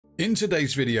In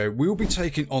today's video, we'll be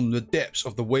taking on the depths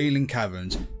of the Wailing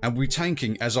Caverns and we'll be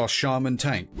tanking as our Shaman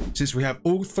Tank, since we have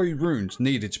all 3 runes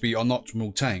needed to be our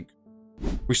optimal tank.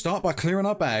 We start by clearing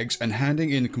our bags and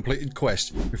handing in completed quests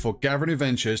before gathering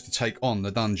adventures to take on the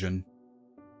dungeon.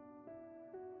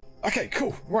 Okay,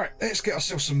 cool. Right, let's get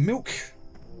ourselves some milk,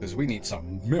 because we need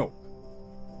some milk.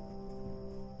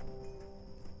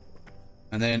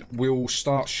 And then we'll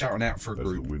start shouting out for a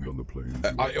group.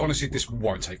 Honestly, this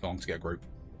won't take long to get a group.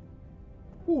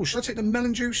 Oh, should I take the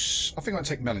melon juice? I think I'll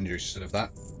take melon juice instead of that.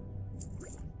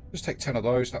 Just take 10 of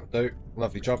those, that would do.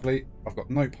 Lovely jubbly. I've got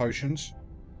no potions.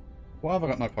 Why have I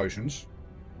got no potions?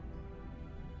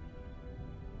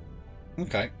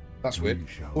 Okay, that's weird.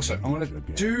 Also, I'm going to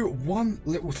do one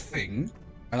little thing,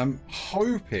 and I'm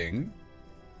hoping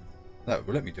that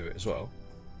will let me do it as well.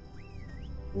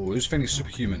 Oh, this thing is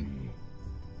superhuman.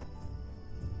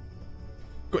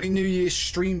 Got any New Year's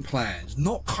stream plans?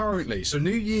 Not currently. So New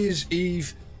Year's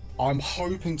Eve, I'm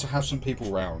hoping to have some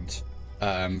people around.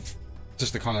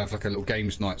 Just to kind of have like a little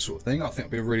games night sort of thing. I think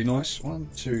it'd be really nice. 1,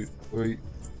 2, 3,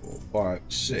 4, 5,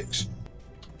 6.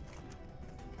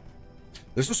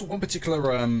 There's also one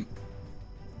particular, I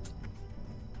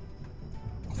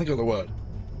think of the word,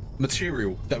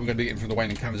 material that we're going to be getting from the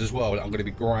Wailing Caverns as well that I'm going to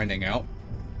be grinding out.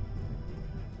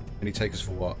 And he take us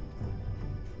for what?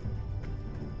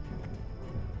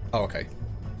 Oh, okay.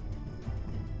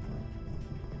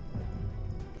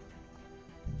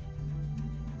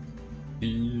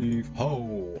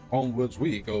 Heave-ho! Onwards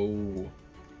we go!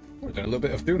 We're doing a little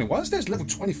bit of doing it. Why is there's level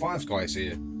 25 guys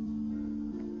here?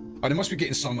 Oh, they must be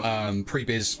getting some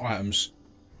pre-biz items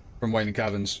from Wailing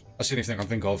Caverns. That's the only thing I can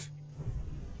think of.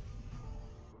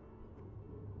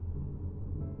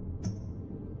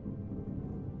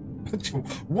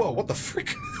 Whoa, what the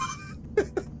frick?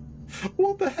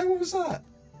 What the hell was that?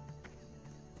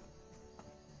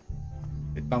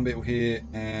 Dumb bit here,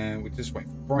 and we're just waiting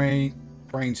for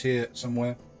brains here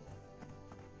somewhere.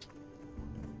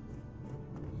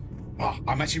 Oh,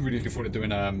 I'm actually really looking forward to doing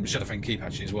Shadowfang Keep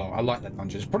actually as well. I like that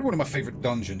dungeon. It's probably one of my favourite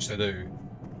dungeons to do.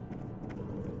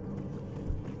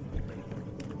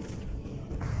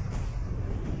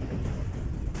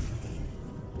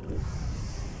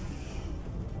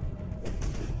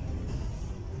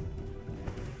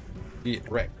 Get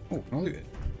wrecked. Oh, can I loot it?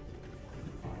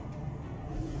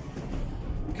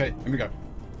 Okay, here we go.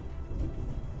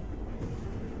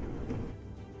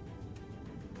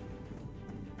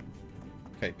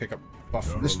 Okay, pick up buff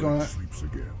from this guy. Sleeps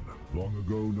again. Long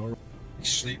ago, he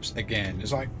sleeps again.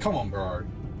 It's like, come on, bro.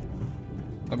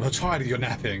 I'm tired of your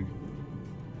napping.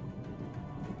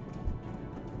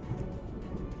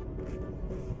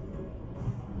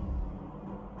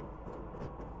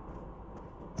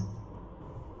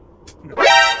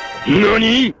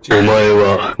 NANI?! お前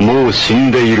はもう死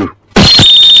んでいる。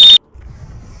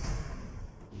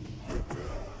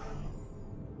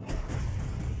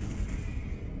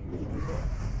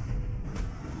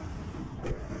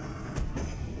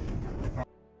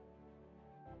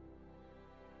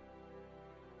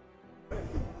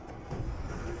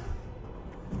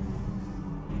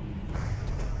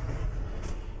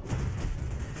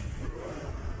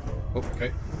Oh,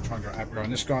 okay. Try and go aggro on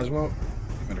this guy as well.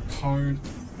 Give him a cone.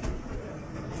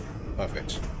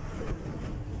 Perfect.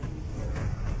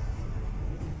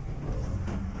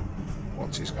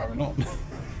 What is going on?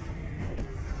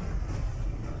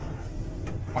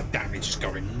 My damage is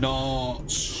going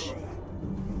nuts.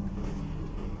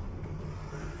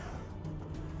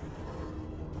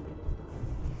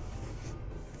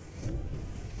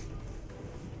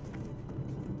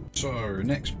 So,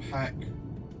 next pack.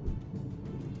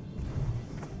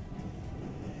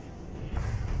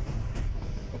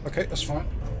 Okay, that's fine.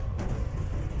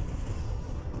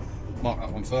 Mark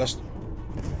that one first.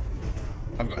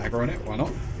 Haven't got aggro on it, why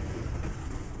not?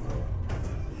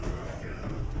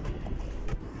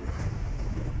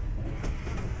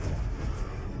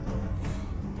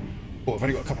 Oh, I've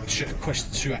only got a couple of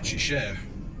quests to actually share.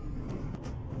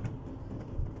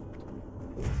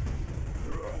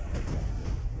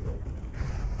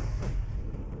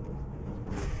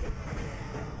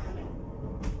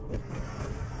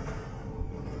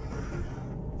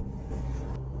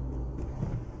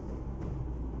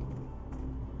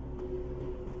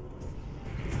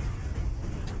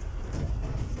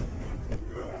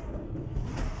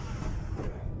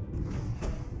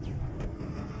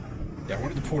 Yeah, I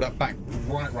wanted to pull that back,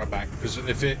 right back, because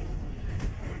if it...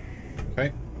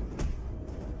 Okay.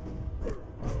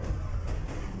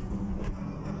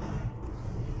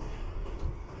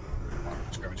 Right,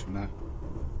 let's go into there.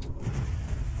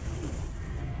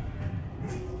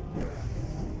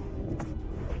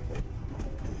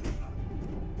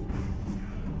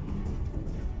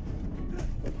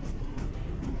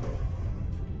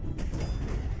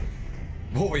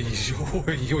 Oi,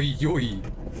 oi, oi, oi.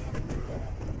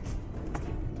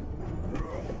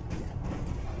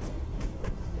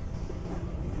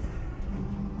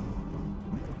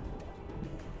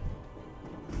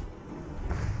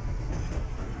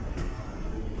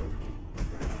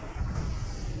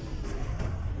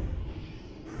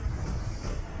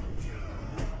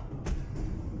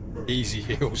 Easy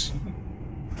heals.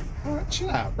 Alright, chill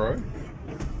out, bro.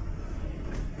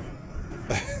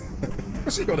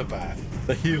 What's he got about?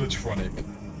 The Healatronic.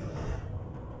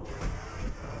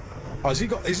 Oh, has he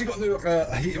got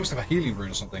like he must have a healing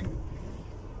rune or something.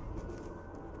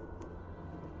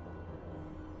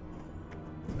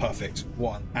 Perfect.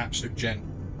 What an absolute gen.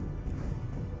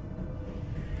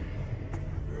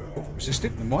 Oh,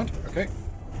 resisted, never mind. Okay.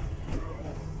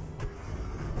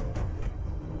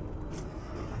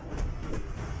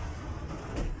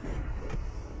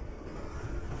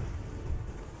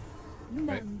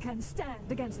 None can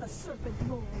stand against the Serpent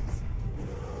Lords.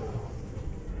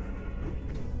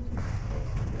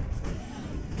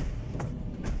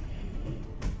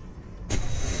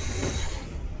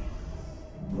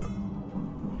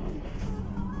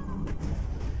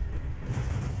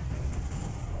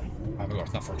 I haven't got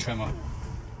enough for a tremor.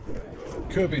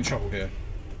 Could be in trouble here.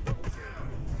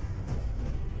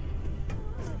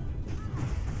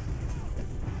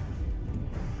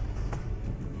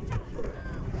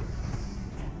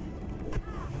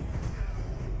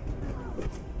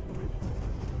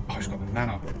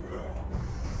 Mana.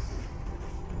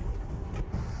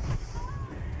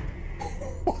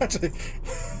 What?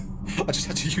 I just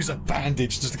had to use a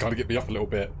bandage just to kind of get me up a little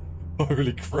bit.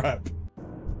 Holy crap.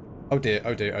 Oh dear,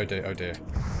 oh dear, oh dear, oh dear.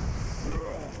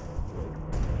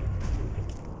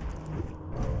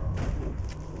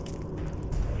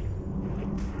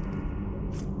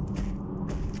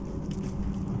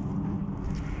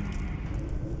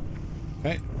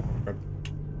 Okay.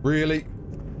 Really?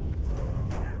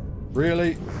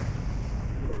 Really?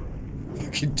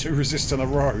 Fucking 2 resists in a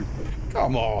row.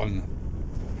 Come on.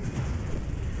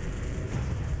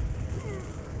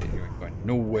 You ain't going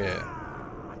nowhere.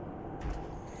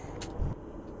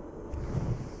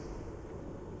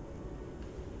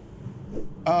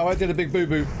 Oh, I did a big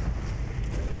boo-boo.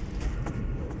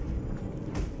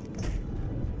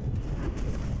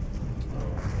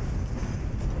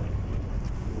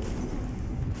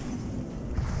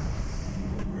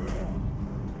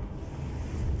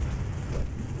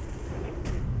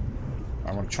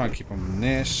 I want to try and keep on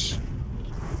this.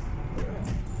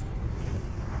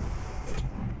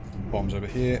 Bombs over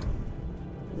here.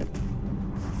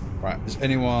 Right, has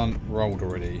anyone rolled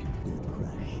already?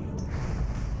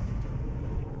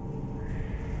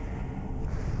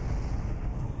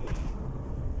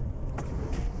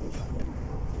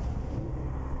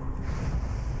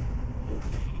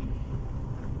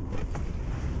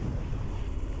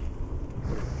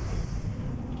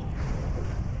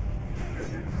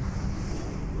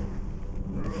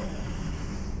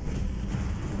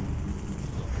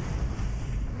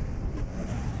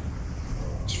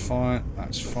 Fine,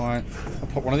 that's fine. I'll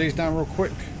put one of these down real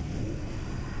quick.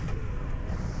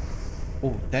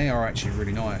 Oh, they are actually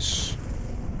really nice.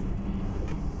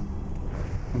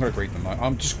 I'm going to greed them.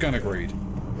 I'm just going to greed.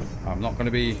 I'm not going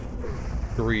to be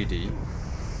greedy.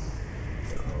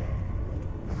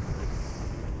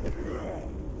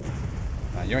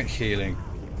 Man, you ain't healing.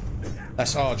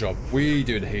 That's our job. We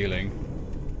do the healing.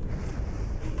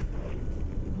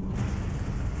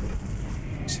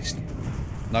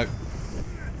 Nope.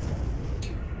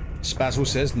 Basil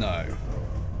says no.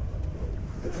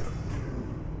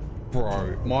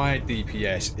 Bro, my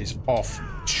DPS is off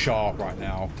chart right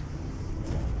now.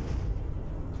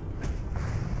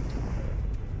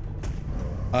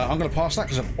 I'm going to pass that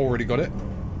because I've already got it.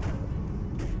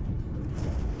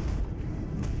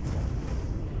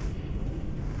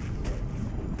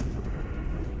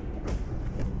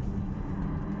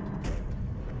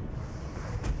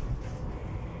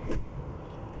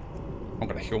 I'm going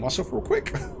to heal myself real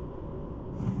quick.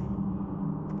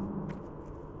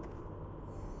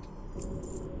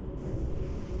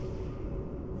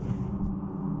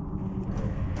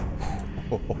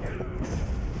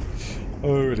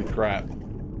 Holy crap.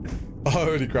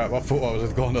 Holy crap, I thought I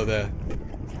was gone there.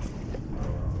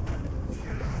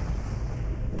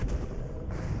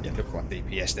 Yeah, look at that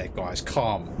DPS there, guys.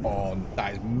 Come on.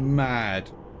 That is mad.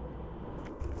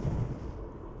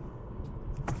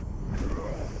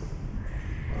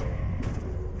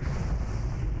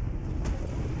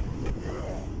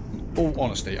 In all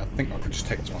honesty, I think I could just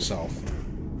take this myself.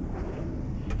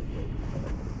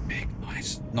 Big,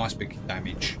 nice. Nice big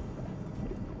damage.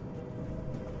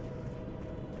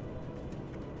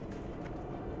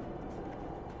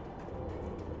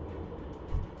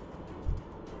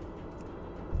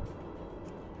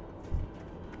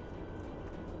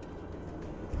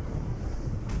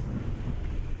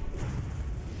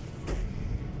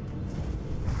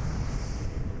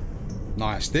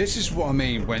 Nice. This is what I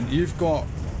mean when you've got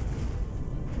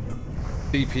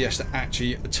DPS to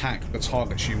actually attack the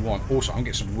targets you want. Also, I'm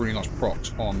getting some really nice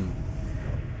procs on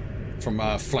from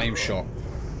Flame Shot.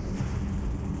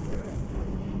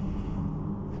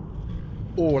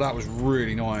 Oh, that was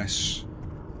really nice.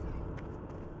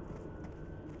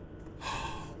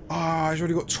 Ah, he's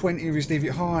already got 20 of his deviant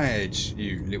hides.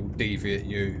 You little deviant,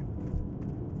 you.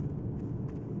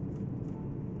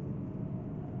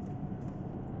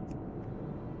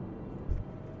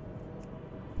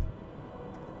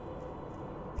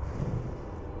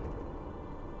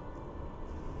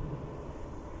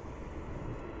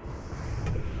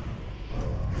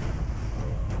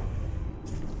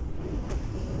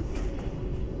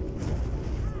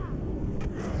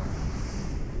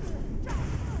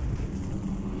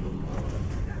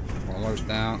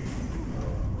 Down.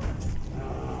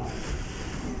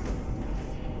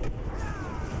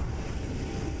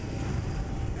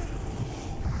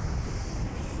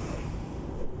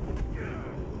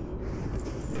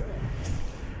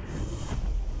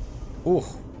 Oh,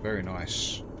 very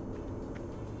nice.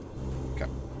 Okay.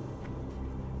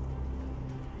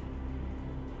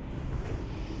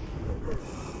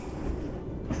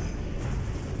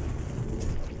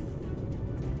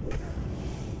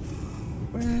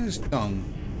 Where's Dung?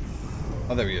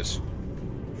 Oh, there he is.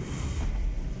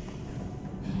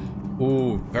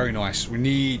 Oh, very nice. We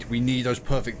need those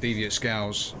perfect deviant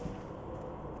scales.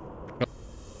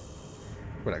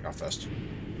 Kill that guy first.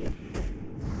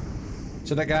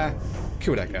 So that guy,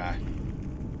 kill that guy.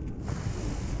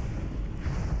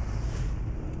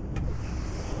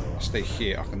 Stay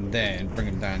here. I can then bring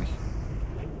him down.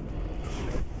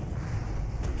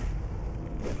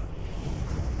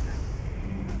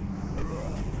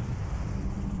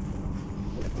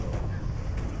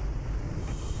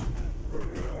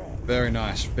 Very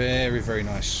nice. Very, very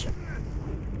nice.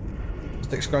 Stick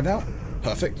this guy down.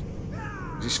 Perfect.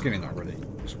 Is he skinning that already?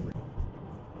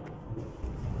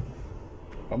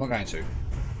 But I'm not going to.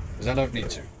 Because I don't need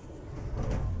to.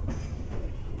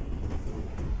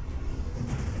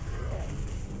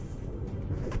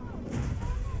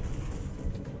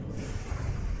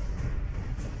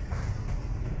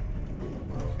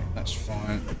 Okay, that's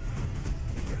fine.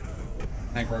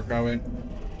 Aggro going.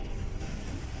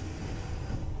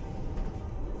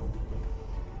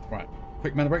 Right,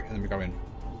 quick mana break and then we go in.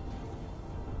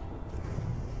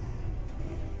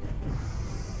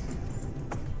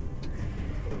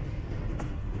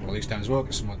 All these down as well,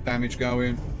 get some more damage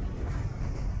going.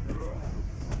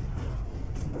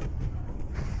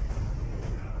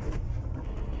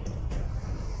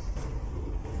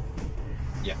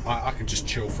 Yeah, I can just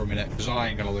chill for a minute because I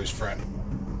ain't gonna lose threat.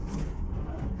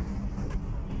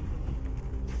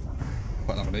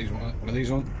 Put one of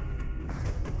these on.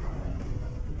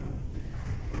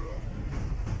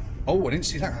 Oh, I didn't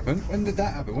see that happen. When did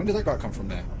that happen? When did that guy come from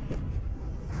there?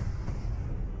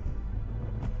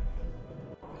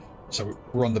 So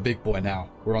we're on the big boy now.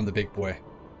 We're on the big boy.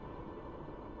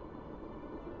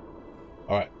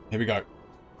 Alright, here we go.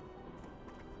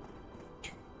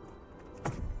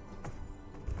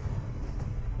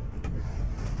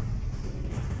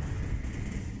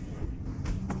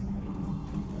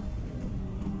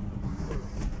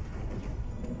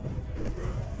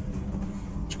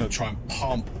 Just gonna try and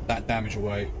pump that damage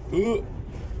away. Ugh.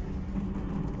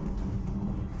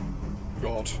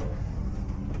 God.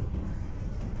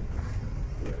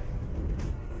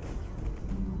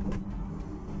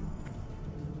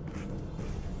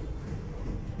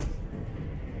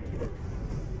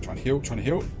 Trying to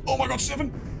heal. Oh my god,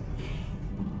 7!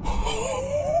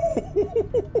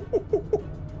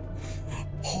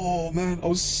 Oh man, I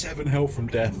was 7 health from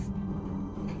death.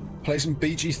 Play some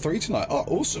BG3 tonight. Oh,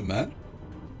 awesome, man.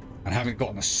 And haven't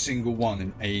gotten a single one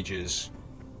in ages.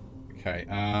 Okay,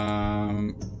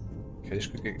 okay, this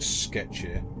could get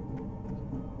sketchy.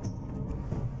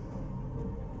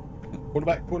 Pull it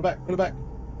back, pull it back, pull it back.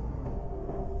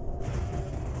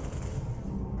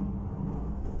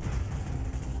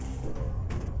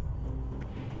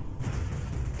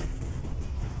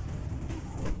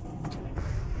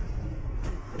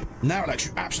 Now like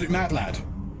you absolute mad lad.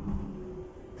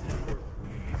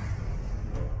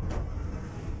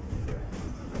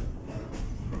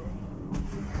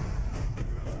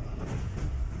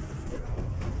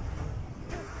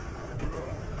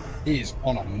 He is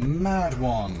on a mad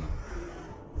one.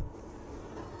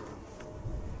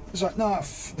 It's like, nah,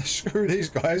 screw these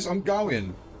guys, I'm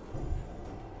going.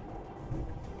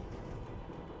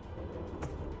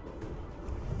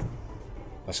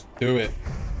 Let's do it.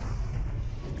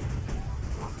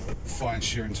 Fine,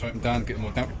 shearing totem down, getting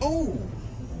more down. Oh!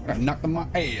 I knocked on my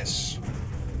ass.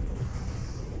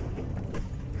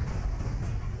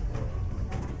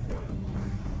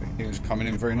 It's coming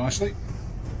in very nicely.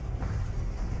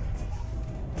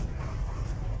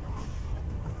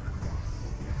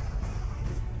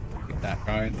 Keep that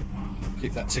going.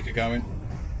 Keep that ticker going.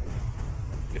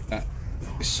 Get that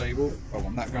disabled. I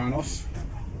want that going off.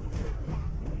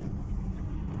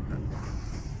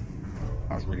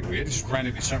 That was really weird. Just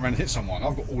randomly turn around and hit someone.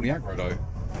 I've got all the aggro though.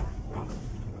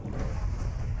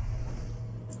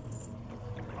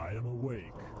 I am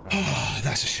awake.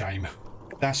 That's a shame.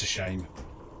 That's a shame.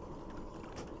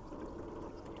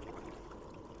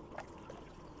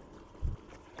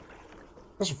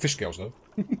 Got some fish scales though.